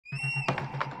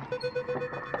Alrighty,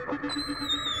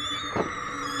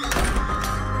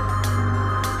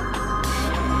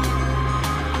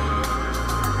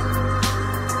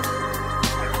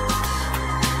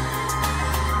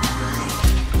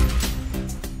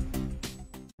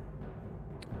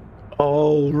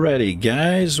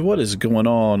 guys, what is going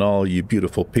on, all you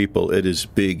beautiful people? It is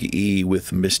Big E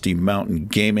with Misty Mountain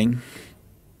Gaming.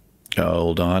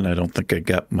 Hold on, I don't think I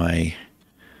got my...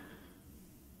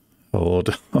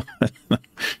 Hold on.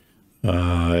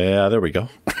 Yeah, there we go.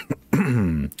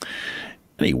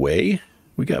 Anyway,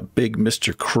 we got Big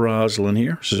Mr. Croslin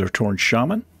here. This is our Tauren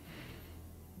Shaman.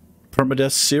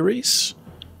 Perma-death series.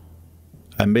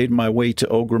 I made my way to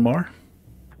Ogrimmar.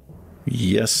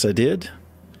 Yes, I did.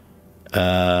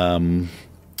 And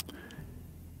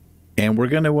we're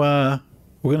gonna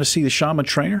see the Shaman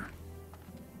trainer.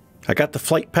 I got the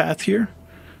flight path here.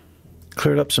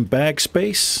 Cleared up some bag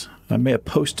space. I may have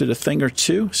posted a thing or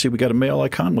two. See, we got a mail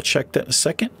icon. We'll check that in a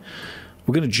second.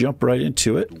 We're gonna jump right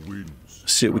into it.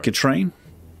 See what we can train,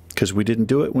 because we didn't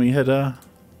do it when we had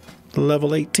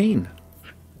level 18.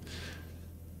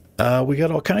 We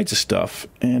got all kinds of stuff.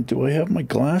 And do I have my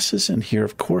glasses in here?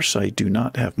 Of course I do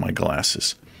not have my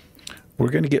glasses. We're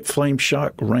going to get Flame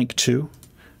Shock rank 2.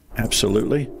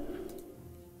 Absolutely.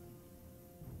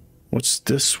 What's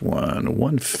this one?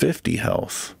 150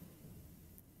 health.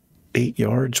 8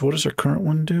 yards. What does our current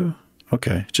one do?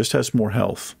 Okay, it just has more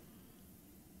health.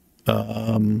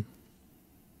 How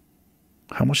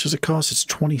much does it cost? It's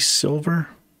 20 silver.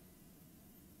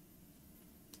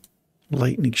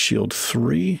 Lightning Shield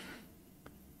 3. We'll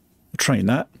train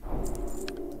that.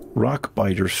 Rock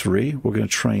Biter 3. We're going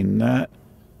to train that.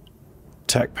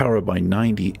 Attack power by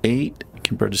 98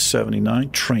 compared to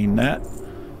 79. Train that.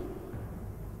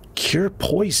 Cure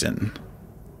poison.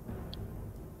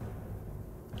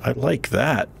 I like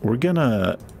that. We're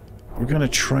gonna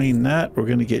train that. We're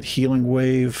gonna get healing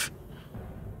wave.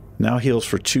 Now heals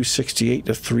for 268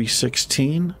 to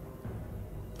 316.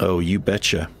 Oh, you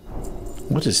betcha.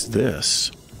 What is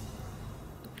this?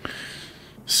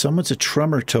 Summons a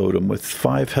tremor totem with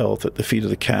 5 health at the feet of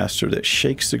the caster that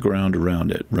shakes the ground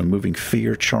around it, removing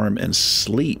fear, charm, and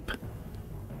sleep.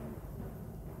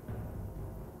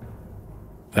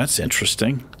 That's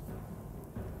interesting.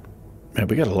 Man,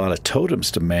 we got a lot of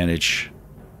totems to manage.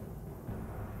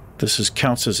 This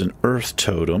counts as an earth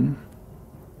totem.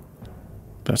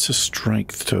 That's a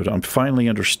strength totem. I'm finally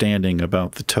understanding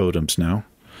about the totems now.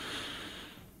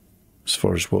 As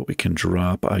far as what we can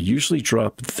drop. I usually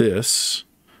drop this,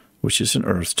 which is an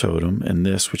earth totem, and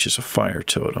this, which is a fire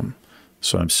totem.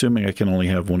 So I'm assuming I can only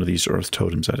have one of these earth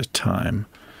totems at a time.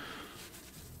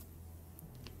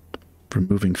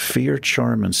 Removing fear,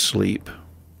 charm, and sleep.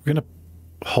 We're going to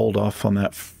hold off on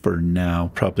that for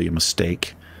now. Probably a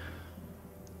mistake.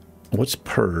 What's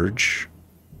purge?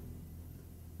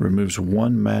 Removes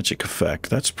 1 magic effect.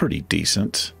 That's pretty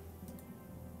decent.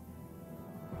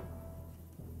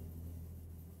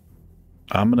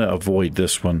 I'm going to avoid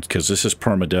this one because this is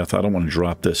permadeath. I don't want to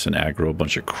drop this and aggro a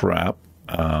bunch of crap.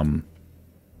 But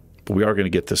we are going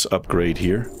to get this upgrade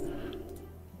here.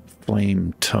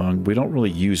 Flame Tongue. We don't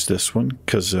really use this one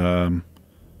because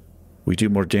we do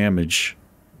more damage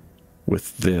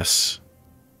with this.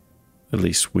 At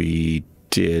least we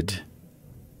did.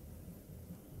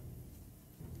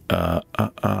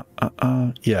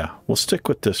 Yeah, we'll stick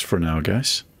with this for now,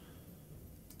 guys.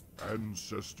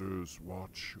 Ancestors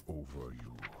watch over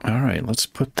you. All right, let's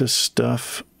put this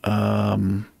stuff.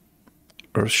 Earth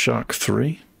Shock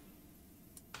 3.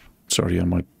 It's already on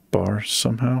my bar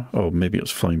somehow. Oh, maybe it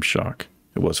was Flame Shock.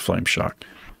 It was Flame Shock.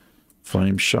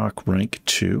 Flame Shock rank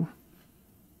 2.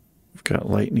 We've got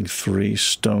Lightning 3,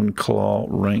 Stone Claw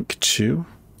rank 2.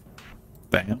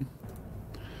 Bam.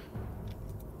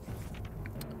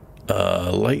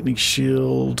 Lightning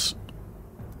Shield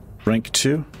rank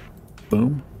 2.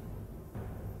 Boom.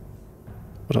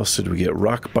 What else did we get?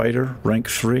 Rock Biter, rank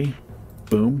 3.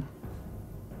 Boom.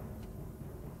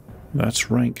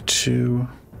 That's rank 2.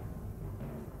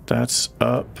 That's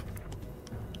up.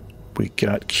 We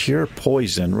got Cure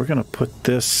Poison. We're going to put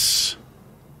this...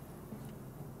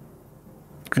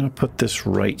 We're going to put this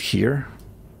right here.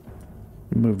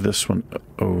 Move this one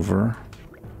over.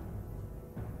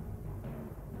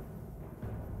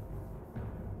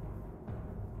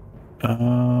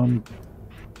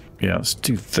 Yeah, let's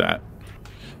do that.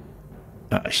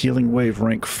 Healing Wave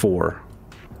rank 4.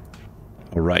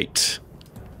 All right.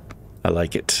 I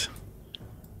like it.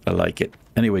 I like it.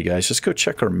 Anyway, guys, let's go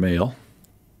check our mail.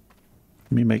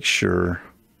 Let me make sure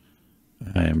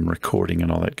I'm recording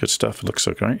and all that good stuff. It looks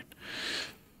okay. Right.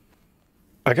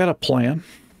 I got a plan.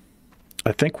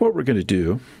 I think what we're going to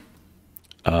do,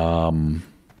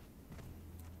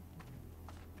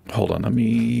 hold on.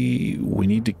 We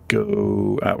need to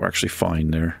go... we're actually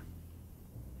fine there.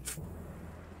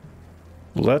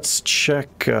 Let's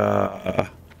check...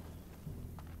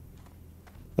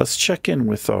 let's check in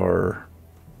with our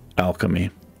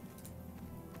alchemy.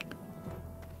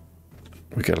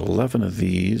 We got 11 of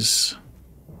these.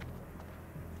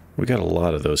 We got a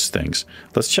lot of those things.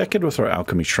 Let's check in with our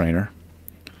alchemy trainer,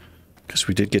 because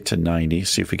we did get to 90,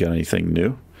 see if we got anything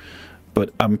new.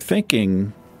 But I'm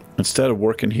thinking, instead of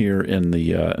working here in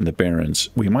the Barrens,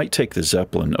 we might take the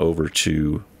Zeppelin over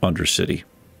to Undercity.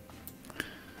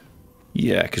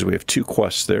 Yeah, because we have 2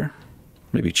 quests there.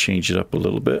 Maybe change it up a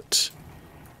little bit.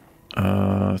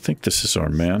 I think this is our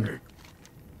man.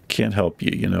 Can't help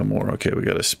you, you know more. Okay, we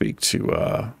got to speak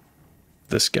to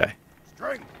this guy.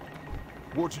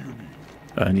 What do you need?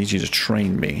 I need you to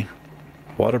train me.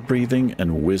 Water breathing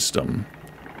and wisdom.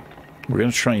 We're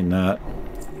going to train that.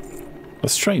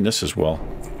 Let's train this as well.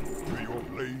 May your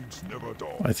blades never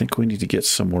dull. I think we need to get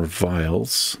some more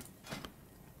vials.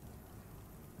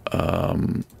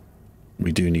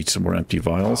 We do need some more empty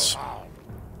vials.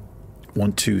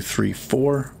 1, 2, 3,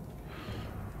 4.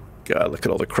 God, look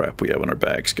at all the crap we have in our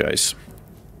bags, guys.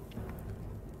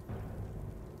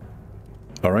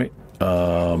 All right.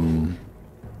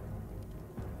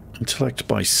 Intellect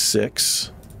by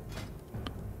 6.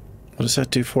 What does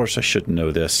that do for us? I should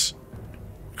know this.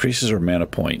 Increases our mana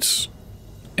points.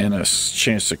 And a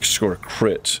chance to score a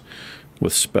crit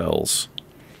with spells.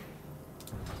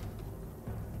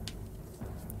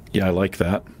 Yeah, I like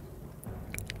that.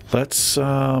 Let's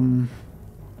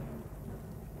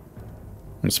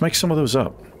make some of those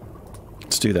up.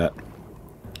 Let's do that.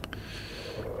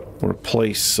 We'll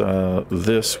replace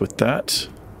this with that.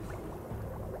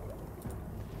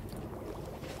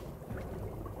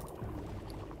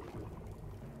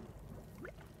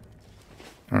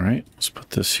 Alright, let's put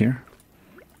this here.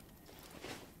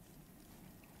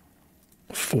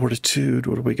 Fortitude,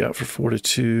 what do we got for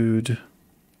fortitude?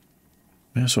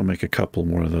 May as well make a couple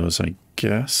more of those, I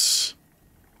guess.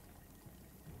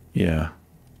 Yeah.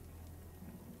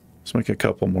 Let's make a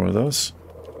couple more of those.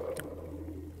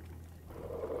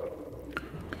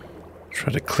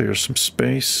 Try to clear some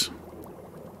space.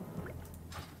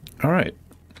 Alright.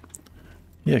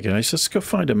 Yeah, guys, let's go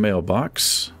find a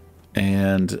mailbox.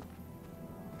 And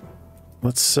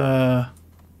let's, we'll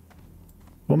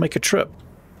make a trip.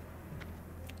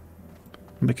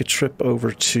 Make a trip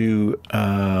over to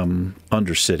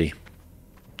Undercity.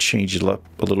 Change it up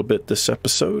a little bit this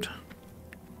episode.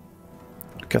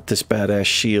 Got this badass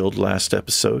shield last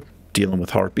episode, dealing with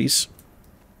harpies.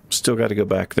 Still got to go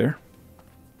back there.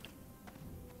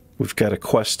 We've got a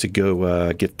quest to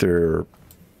go get their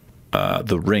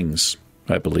the rings,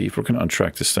 I believe. We're going to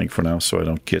untrack this thing for now so I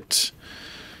don't get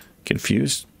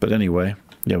confused. But anyway,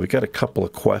 yeah, we got a couple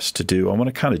of quests to do. I want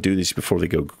to kind of do these before they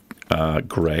go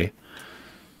gray.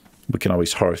 We can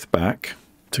always hearth back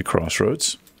to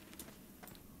Crossroads.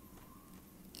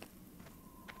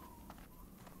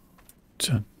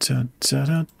 Da, da, da,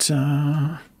 da,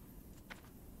 da.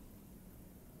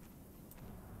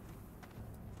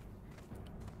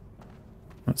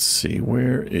 Let's see,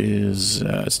 where is...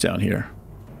 it's down here.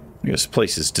 I guess this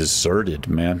place is deserted,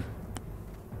 man.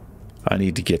 I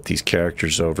need to get these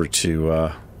characters over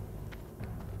to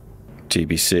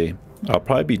TBC. I'll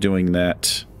probably be doing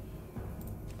that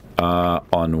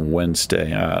on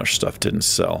Wednesday. Our stuff didn't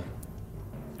sell.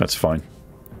 That's fine.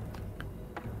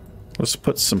 Let's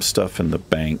put some stuff in the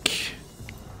bank.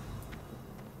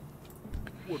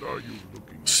 What are you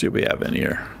looking at? See what we have in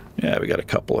here. Yeah, we got a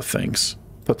couple of things.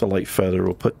 Put the light feather.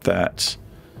 We'll put that.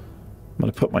 I'm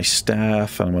going to put my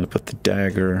staff. And I'm going to put the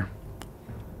dagger.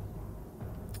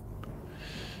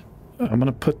 I'm going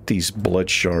to put these blood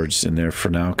shards in there for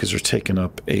now because they're taking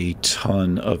up a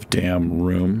ton of damn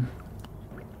room.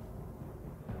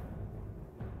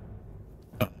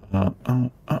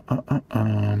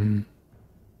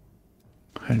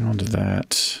 Hang on to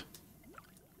that.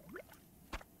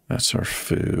 That's our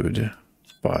food.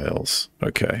 Files.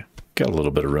 Okay. Got a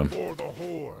little bit of room. For the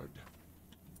Horde.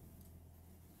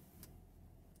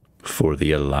 For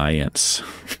the Alliance.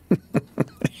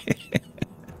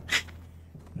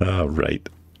 All right.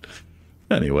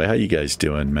 Anyway, how you guys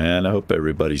doing, man? I hope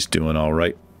everybody's doing all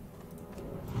right.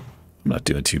 I'm not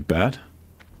doing too bad.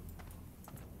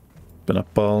 Been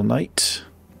up all night.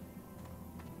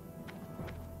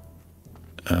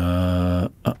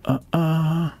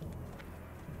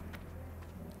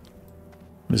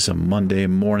 This is a Monday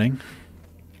morning.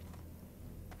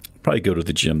 Probably go to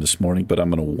the gym this morning, but I'm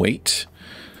going to wait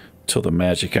till the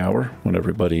magic hour when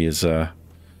everybody is, you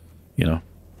know,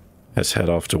 has head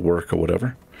off to work or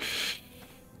whatever.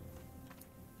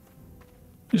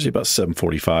 Usually about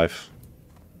 7:45.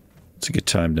 It's a good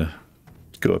time to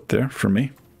go up there for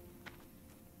me.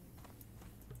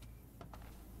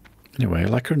 Anyway, I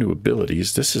like our new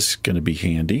abilities. This is going to be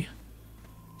handy.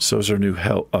 So is our new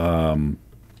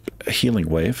healing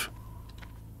wave.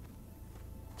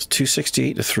 It's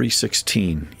 268 to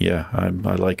 316. Yeah, I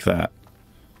like that.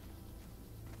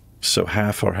 So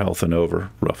half our health and over,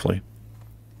 roughly.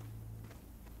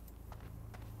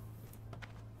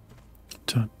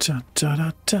 Da, da, da,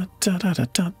 da, da, da, da,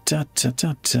 da, da,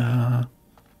 da, da.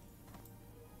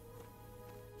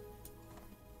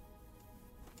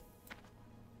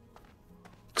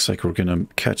 Looks like we're going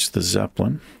to catch the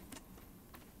Zeppelin.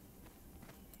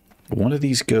 One of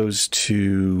these goes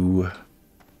to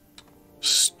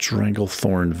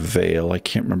Stranglethorn Vale. I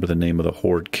can't remember the name of the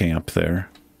Horde camp there.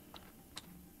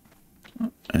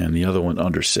 And the other one,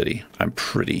 Undercity. I'm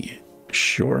pretty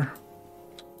sure.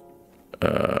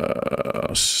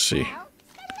 Let's see.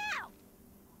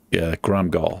 Yeah,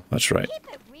 Gromgal. That's right.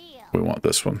 We want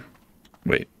this one.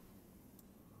 Wait.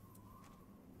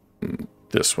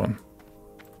 This one.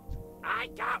 I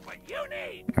got what you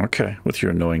need. Okay, with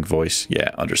your annoying voice.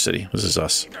 Yeah, Undercity. This is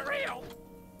us.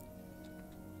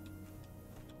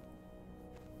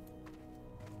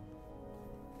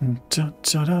 Da,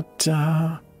 da, da,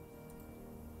 da.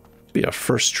 Be our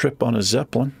first trip on a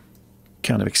Zeppelin.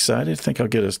 Kind of excited. I think I'll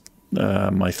get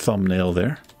my thumbnail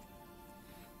there.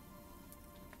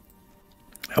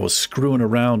 I was screwing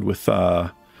around with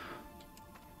a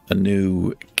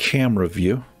new camera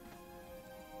view.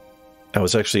 I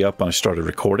was actually up when I started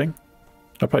recording.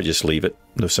 I'll probably just leave it.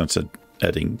 No sense in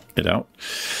editing it out.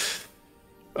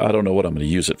 I don't know what I'm going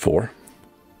to use it for.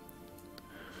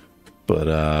 But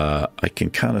I can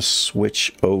kind of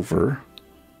switch over.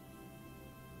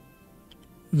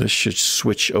 This should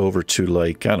switch over to,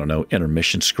 like, I don't know,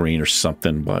 intermission screen or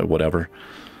something, whatever.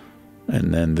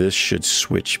 And then this should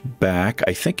switch back.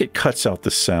 I think it cuts out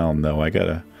the sound, though. I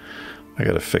gotta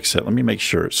fix it. Let me make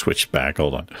sure it switched back.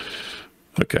 Hold on.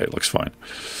 Okay, it looks fine.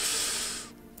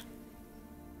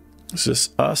 Is this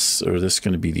us, or is this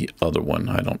going to be the other one?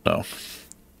 I don't know.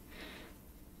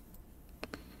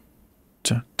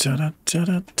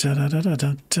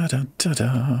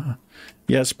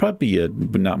 Yeah, it's probably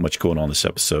not much going on this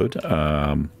episode.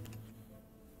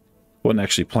 Wasn't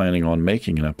actually planning on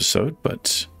making an episode,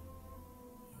 but...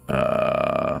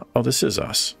 oh, this is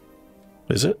us.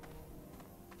 Is it?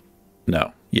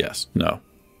 No. Yes. No.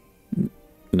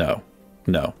 No.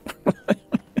 No.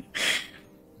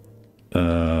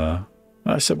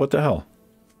 I said, what the hell?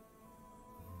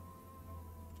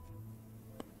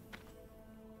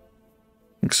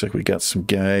 Looks like we got some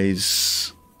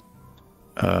guys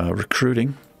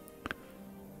recruiting.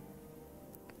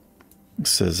 It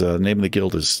says name of the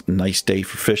guild is Nice Day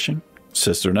for Fishing. It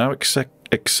says they're now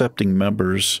accepting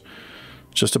members,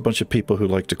 just a bunch of people who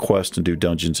like to quest and do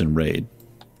dungeons and raid.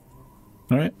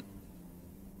 All right.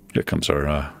 Here comes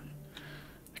our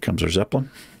Zeppelin.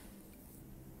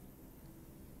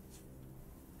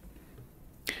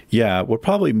 Yeah, we'll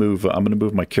probably move. I'm going to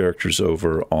move my characters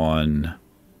over on.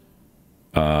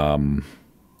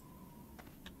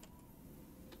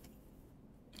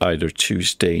 Either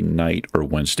Tuesday night or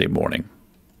Wednesday morning.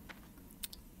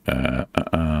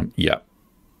 Yeah.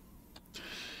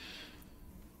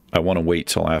 I want to wait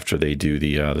till after they do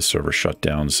the server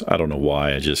shutdowns. I don't know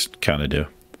why. I just kind of do.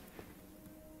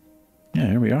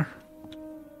 Yeah, here we are.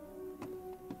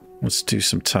 Let's do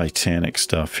some Titanic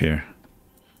stuff here.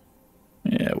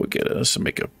 Yeah, we'll get us to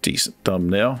make a decent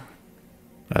thumbnail,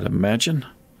 I'd imagine.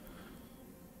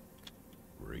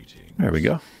 There we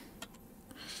go.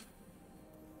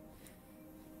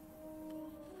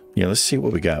 Yeah, let's see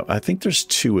what we got. I think there's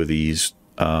two of these.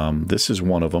 This is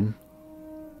one of them.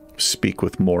 Speak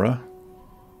with Mora.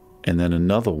 And then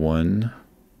another one.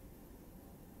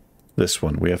 This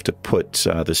one. We have to put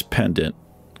this pendant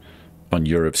on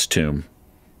Yurev's tomb.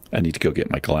 I need to go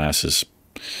get my glasses.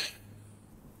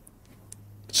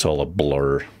 It's all a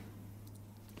blur.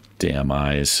 Damn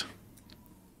eyes.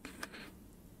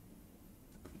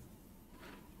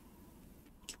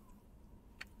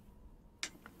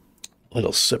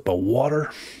 Little sip of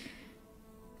water.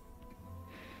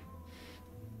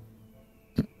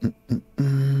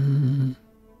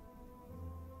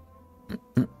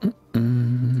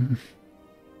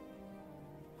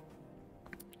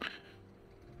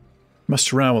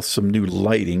 Messed around with some new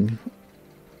lighting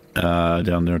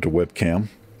down there at the webcam.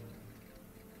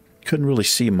 Couldn't really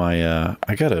see my...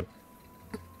 I got a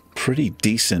pretty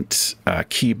decent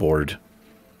keyboard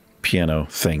piano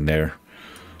thing there.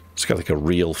 It's got like a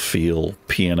real feel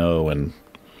piano, and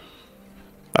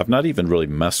I've not even really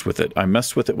messed with it. I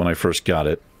messed with it when I first got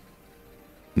it.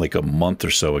 like a month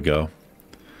or so ago.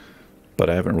 But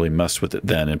I haven't really messed with it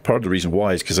then. And part of the reason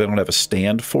why is because I don't have a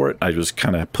stand for it. I was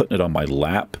kind of putting it on my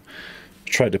lap.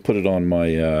 Tried to put it on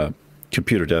my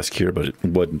computer desk here, but it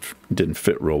didn't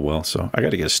fit real well. So I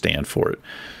got to get a stand for it.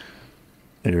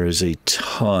 There is a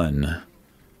ton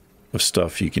of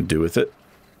stuff you can do with it.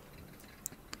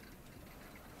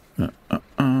 I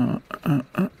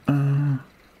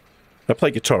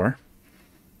play guitar.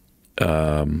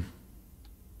 And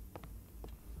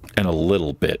a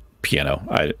little bit piano.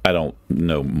 I don't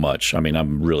know much. I mean,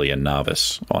 I'm really a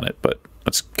novice on it, but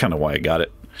that's kind of why I got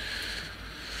it.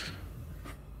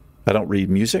 I don't read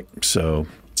music, so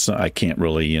I can't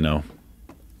really, you know,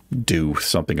 do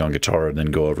something on guitar and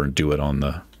then go over and do it on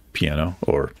the piano,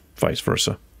 or vice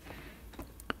versa.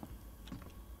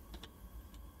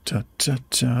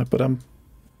 But I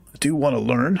do want to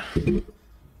learn.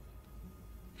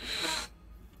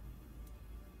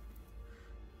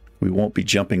 We won't be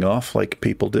jumping off like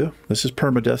people do. This is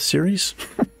perma-death series.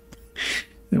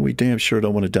 And we damn sure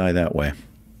don't want to die that way.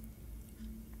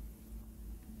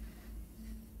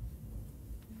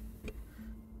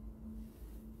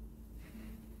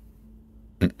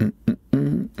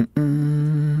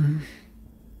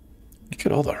 Look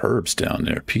at all the herbs down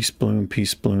there. Peace bloom,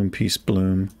 peace bloom, peace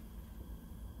bloom.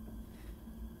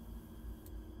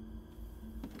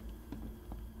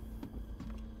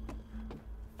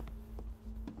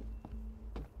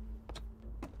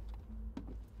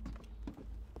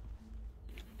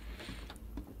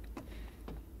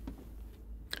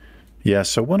 Yeah,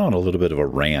 so I went on a little bit of a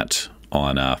rant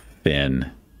on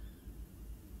Finn.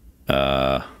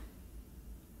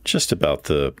 Just about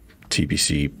the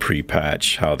TBC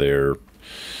pre-patch, how they've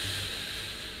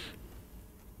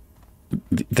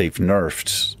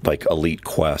nerfed like elite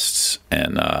quests,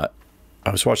 and I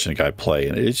was watching a guy play,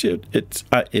 and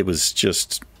it was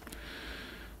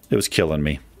killing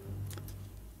me.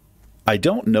 I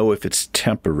don't know if it's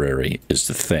temporary is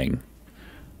the thing.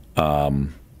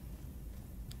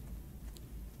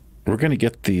 We're going to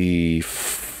get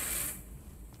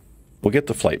we'll get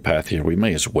the flight path here. We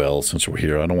may as well, since we're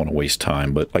here. I don't want to waste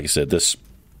time, but like I said, this is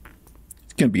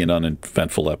going to be an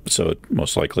uneventful episode,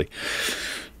 most likely.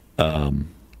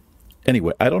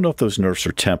 Anyway, I don't know if those nerfs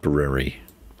are temporary.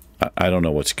 I don't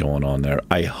know what's going on there.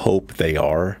 I hope they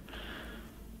are.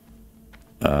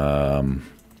 Anyway,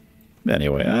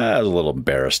 I was a little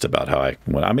embarrassed about how I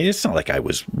went. I mean, it's not like I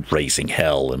was raising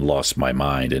hell and lost my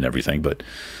mind and everything, but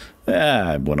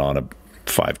I went on a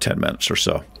 5-10 minutes or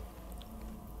so.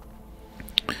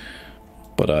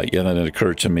 But yeah, then it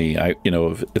occurred to me,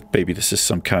 if maybe this is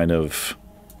some kind of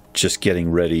just getting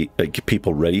ready, get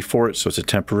people ready for it, so it's a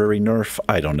temporary nerf.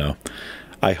 I don't know.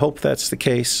 I hope that's the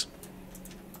case.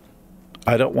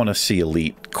 I don't want to see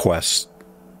elite quests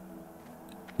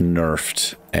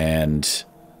nerfed, and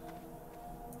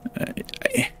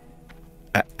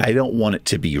I don't want it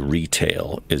to be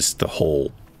retail. Is the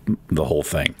whole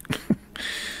thing.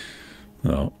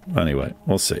 So anyway,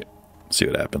 we'll see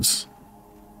what happens.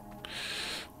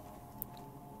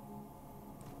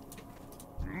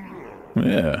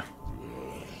 Yeah.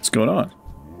 What's going on?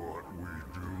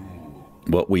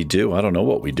 What we do? I don't know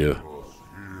what we do.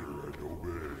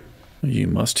 You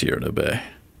must hear and obey.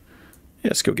 Yeah,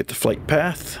 let's go get the flight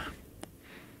path.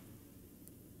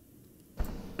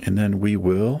 And then we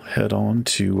will head on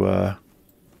to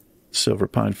Silver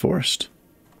Pine Forest.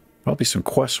 Probably some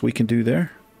quests we can do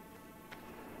there.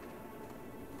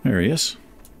 There he is.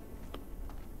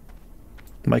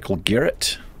 Michael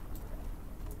Garrett.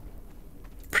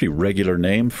 Pretty regular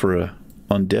name for a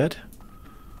undead.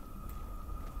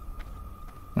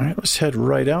 Alright, let's head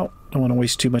right out. Don't want to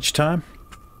waste too much time.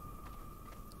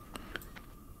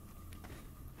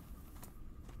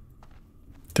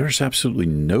 There's absolutely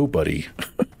nobody.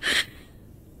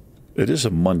 It is a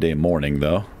Monday morning,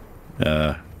 though.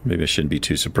 Maybe I shouldn't be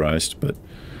too surprised, but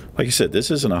like I said, this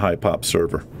isn't a high pop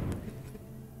server.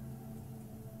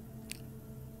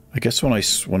 I guess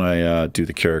when I do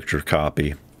the character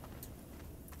copy,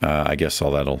 I guess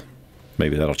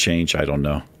maybe that'll change. I don't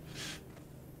know.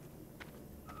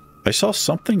 I saw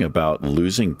something about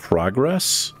losing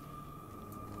progress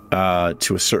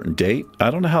to a certain date.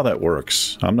 I don't know how that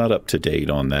works. I'm not up to date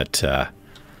on that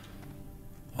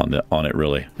on it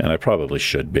really, and I probably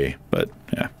should be, but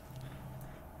yeah.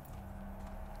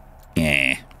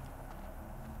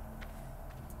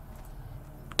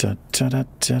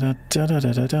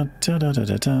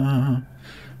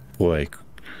 Boy,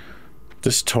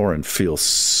 this Tauren feels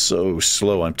so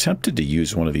slow. I'm tempted to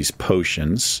use one of these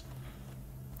potions.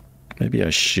 Maybe I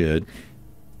should.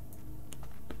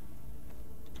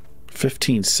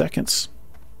 15 seconds.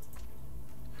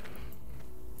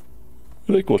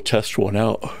 I think we'll test one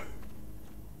out.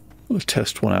 We'll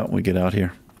test one out when we get out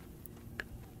here.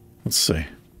 Let's see.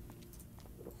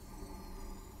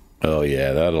 Oh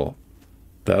yeah, that'll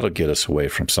get us away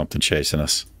from something chasing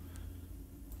us.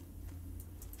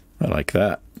 I like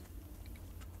that.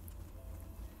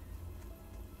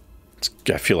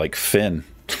 I feel like Finn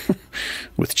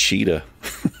with Cheetah.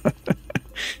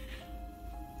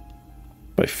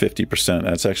 By 50%.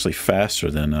 That's actually faster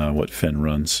than what Finn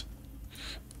runs.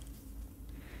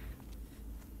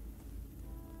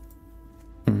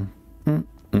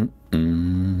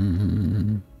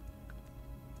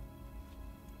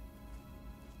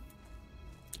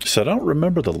 So I don't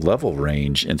remember the level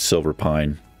range in Silver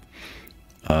Pine.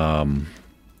 But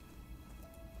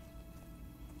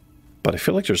I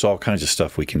feel like there's all kinds of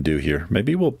stuff we can do here.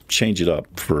 Maybe we'll change it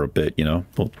up for a bit, you know.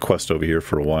 We'll quest over here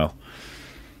for a while.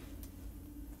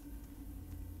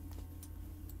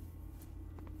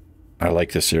 I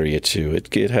like this area too.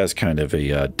 It has kind of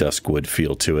a Duskwood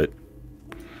feel to it.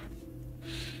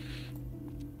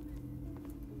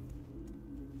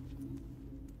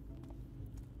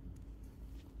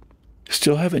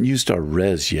 Still haven't used our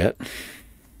res yet.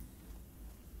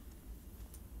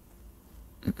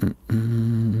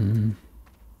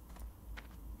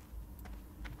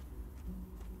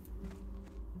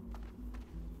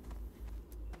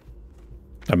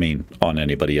 I mean, on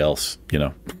anybody else, you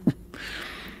know.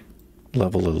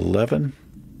 Level 11.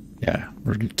 Yeah,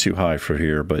 we're too high for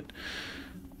here, but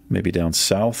maybe down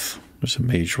south. There's a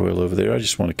mage royal over there. I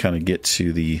just want to kind of get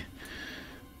to the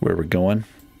where we're going.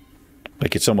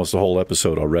 Like it's almost a whole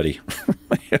episode already.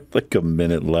 I have like a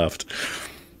minute left.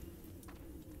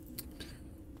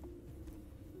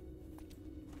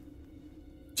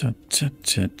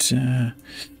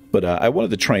 But I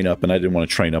wanted to train up, and I didn't want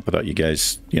to train up without you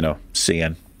guys, you know,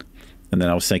 seeing. And then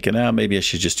I was thinking, maybe I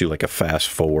should just do like a fast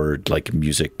forward, like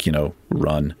music, you know,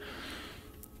 run.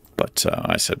 But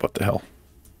I said, what the hell?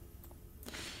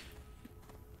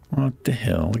 What the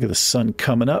hell? Look at the sun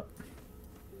coming up.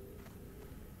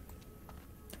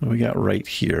 What do we got right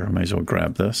here? I might as well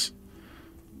grab this.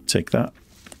 Take that.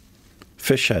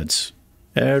 Fish heads.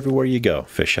 Everywhere you go,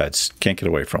 fish heads. Can't get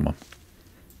away from them.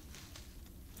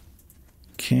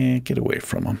 Can't get away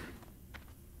from them.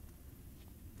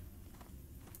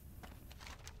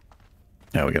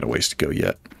 Now we got a ways to go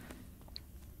yet.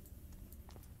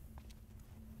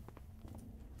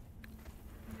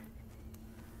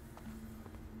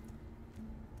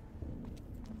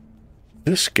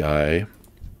 This guy,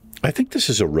 I think this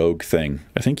is a rogue thing.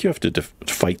 I think you have to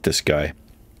fight this guy.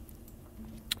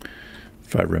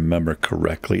 If I remember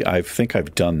correctly. I think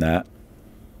I've done that.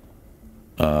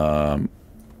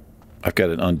 I've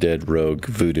got an undead rogue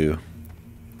voodoo,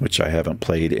 which I haven't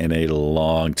played in a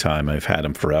long time. I've had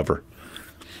him forever.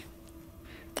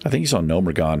 I think he's on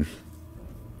Nomergon,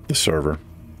 the server.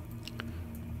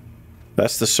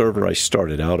 That's the server I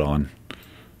started out on.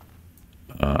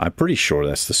 I'm pretty sure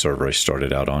that's the server I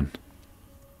started out on.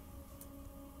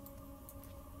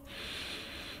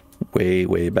 Way,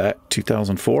 way back,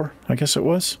 2004, I guess it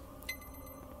was.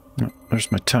 Oh,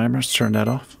 there's my timer. Let's turn that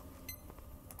off.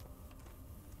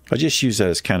 I just use that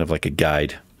as kind of like a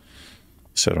guide.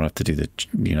 So I don't have to do the,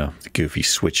 you know, the goofy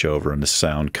switch over and the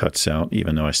sound cuts out,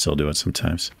 even though I still do it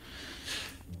sometimes.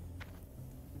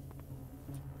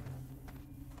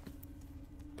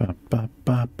 Ba, ba,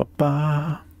 ba, ba,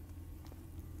 ba.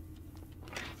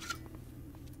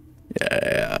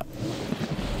 Yeah.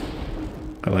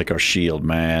 I like our shield,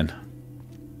 man.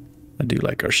 I do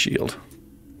like our shield.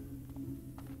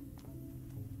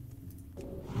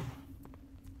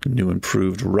 New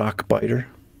improved rock biter.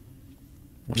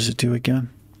 What does it do again?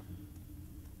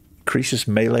 Increases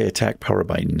melee attack power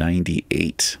by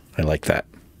 98. I like that.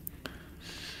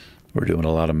 We're doing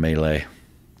a lot of melee.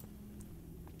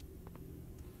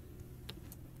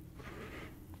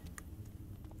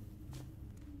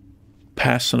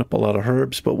 Passing up a lot of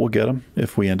herbs, but we'll get them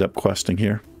if we end up questing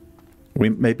here.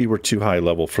 Maybe we're too high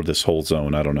level for this whole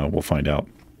zone. I don't know. We'll find out.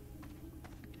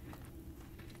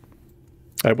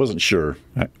 I wasn't sure,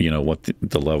 you know, what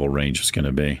the level range was going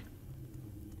to be.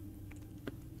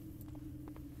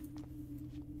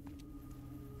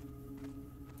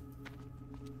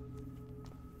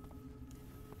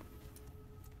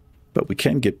 But we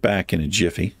can get back in a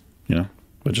jiffy, you know.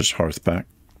 We'll just hearth back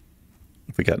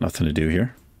if we got nothing to do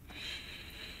here.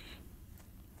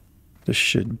 This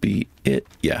should be it.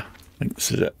 Yeah, I think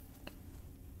this is it.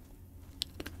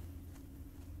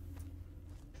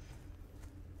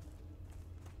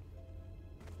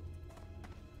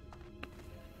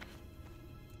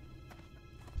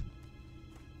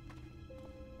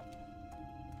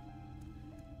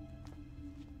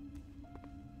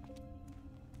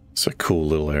 It's a cool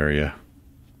little area.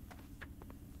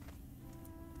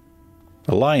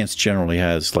 Alliance generally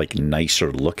has like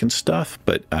nicer looking stuff,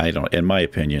 but I don't, in my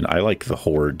opinion, I like the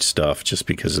Horde stuff just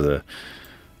because of the,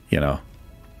 you know,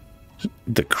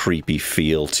 the creepy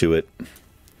feel to it.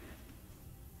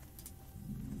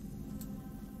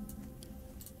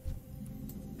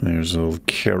 There's a little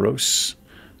Keros.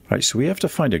 All right, so we have to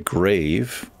find a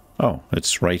grave. Oh,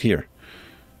 it's right here.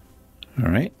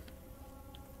 All right.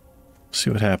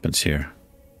 See what happens here.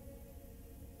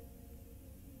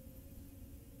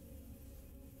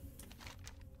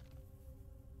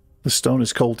 The stone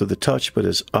is cold to the touch, but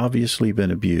has obviously been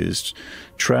abused.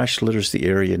 Trash litters the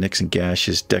area. Nicks and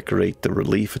gashes decorate the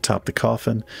relief atop the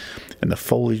coffin, and the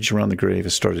foliage around the grave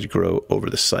has started to grow over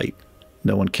the site.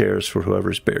 No one cares for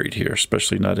whoever's buried here,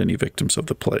 especially not any victims of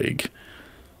the plague.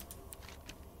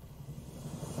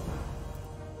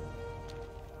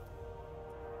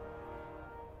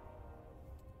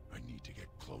 I need to get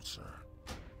closer.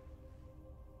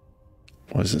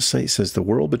 What does it say? It says the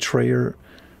world betrayer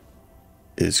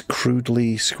is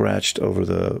crudely scratched over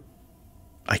the...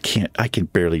 I can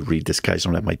barely read this, guys. I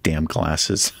don't have my damn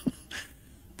glasses.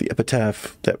 The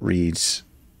epitaph that reads,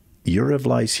 Uriv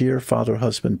lies here, father,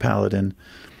 husband, paladin.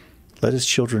 Let his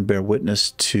children bear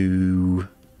witness to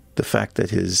the fact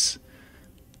that his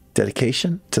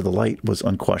dedication to the light was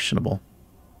unquestionable.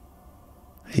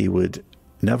 He would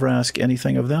never ask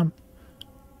anything of them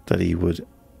that he would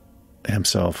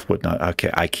himself would not. Okay,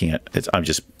 I can't.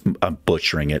 I'm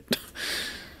butchering it.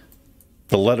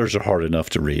 The letters are hard enough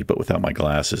to read, but without my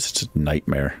glasses, it's a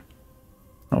nightmare.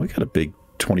 Oh, we got a big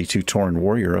 22 Tauren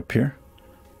warrior up here.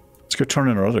 Let's go turn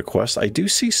in our other quests. I do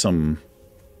see some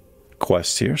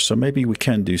quests here, so maybe we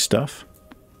can do stuff.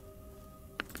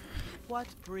 What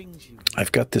brings you?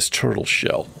 I've got this turtle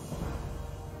shell.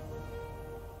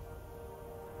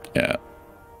 Yeah,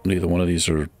 neither one of these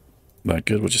are that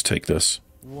good. We'll just take this.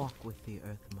 Walk with the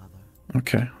Earth Mother.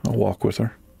 Okay, I'll walk with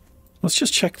her. Let's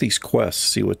just check these quests,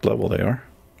 see what level they are.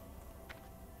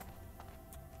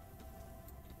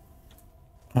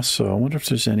 Also, I wonder if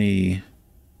there's any...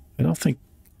 I don't think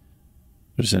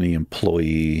there's any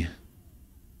employee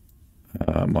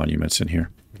monuments in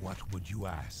here. What would you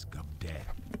ask of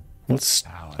death?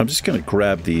 I'm just going to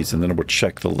grab these and then we'll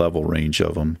check the level range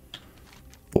of them.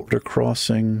 Border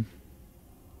crossing.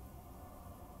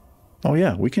 Oh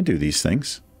yeah, we can do these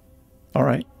things. All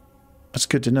right. That's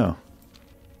good to know.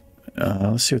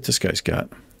 Let's see what this guy's got.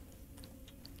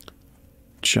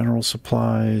 General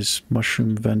supplies,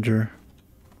 mushroom vendor.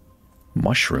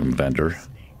 Mushroom vendor.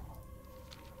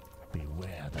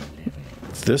 Beware the living.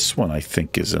 This one I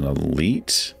think is an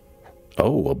elite.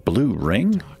 Oh, a blue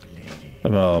ring?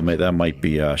 Oh, that might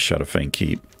be Shadowfang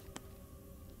Keep.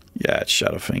 Yeah, it's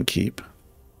Shadowfang Keep.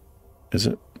 Is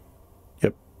it?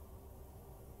 Yep.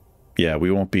 Yeah,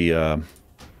 we won't be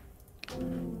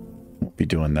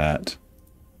doing that.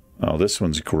 Oh, this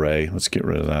one's gray. Let's get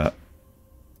rid of that.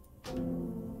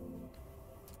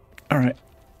 All right.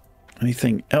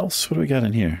 Anything else? What do we got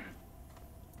in here?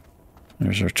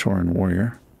 There's our Tauren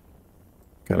warrior.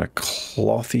 Got a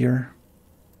clothier.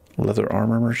 Leather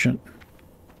armor merchant.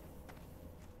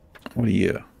 What are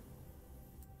you?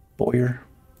 Bowyer.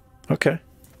 Okay.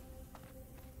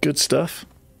 Good stuff.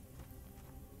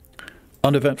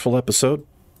 Uneventful episode.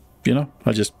 You know,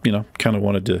 I just, kind of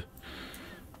wanted to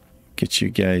get you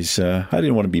guys... I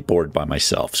didn't want to be bored by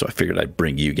myself, so I figured I'd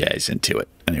bring you guys into it.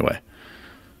 Anyway,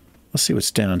 let's see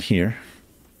what's down here.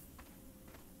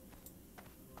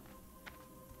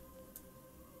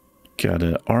 Got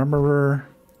an armorer,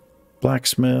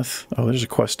 blacksmith. Oh, there's a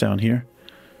quest down here.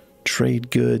 Trade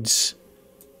goods,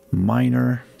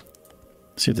 miner.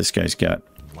 Let's see what this guy's got.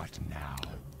 What now?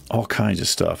 All kinds of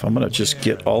stuff. I'm going to just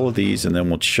get all of these and then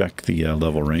we'll check the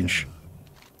level range.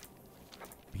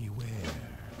 Beware.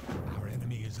 Our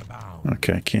enemy is abound.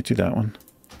 Okay, can't do that one.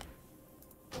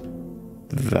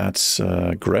 That's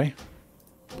gray.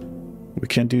 We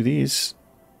can do these.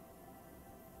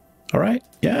 All right.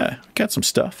 Yeah, got some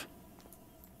stuff.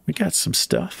 We got some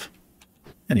stuff.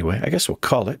 Anyway, I guess we'll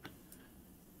call it.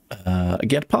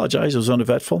 Again, apologize, it was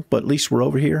uneventful, but at least we're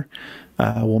over here.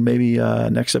 Well, maybe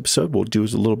next episode we'll do a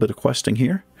little bit of questing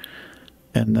here.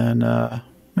 And then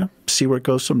see where it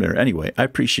goes from there. Anyway, I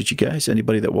appreciate you guys.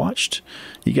 Anybody that watched,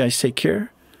 you guys take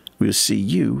care. We'll see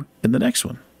you in the next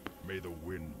one. May the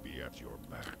wind be at your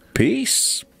back.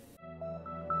 Peace.